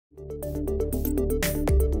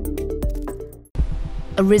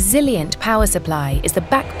A resilient power supply is the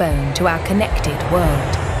backbone to our connected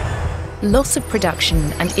world. Loss of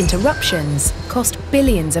production and interruptions cost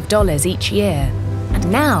billions of dollars each year.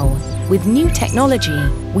 And now, with new technology,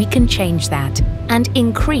 we can change that and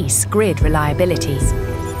increase grid reliability.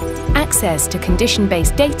 Access to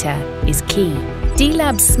condition-based data is key.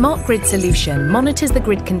 D-Lab's smart grid solution monitors the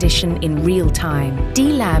grid condition in real time.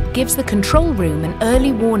 D-Lab gives the control room an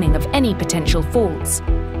early warning of any potential faults,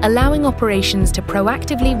 allowing operations to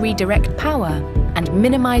proactively redirect power and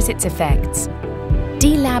minimize its effects.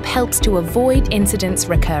 D-Lab helps to avoid incidents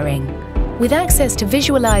recurring. With access to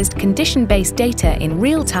visualized condition-based data in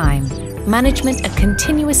real time, management are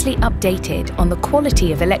continuously updated on the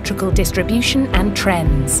quality of electrical distribution and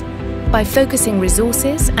trends. By focusing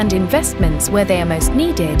resources and investments where they are most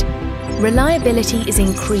needed, reliability is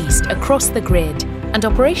increased across the grid and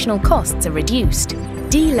operational costs are reduced.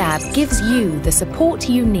 D-Lab gives you the support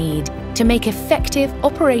you need to make effective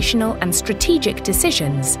operational and strategic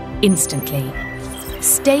decisions instantly.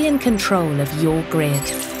 Stay in control of your grid.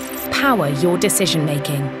 Power your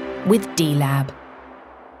decision-making with D-Lab.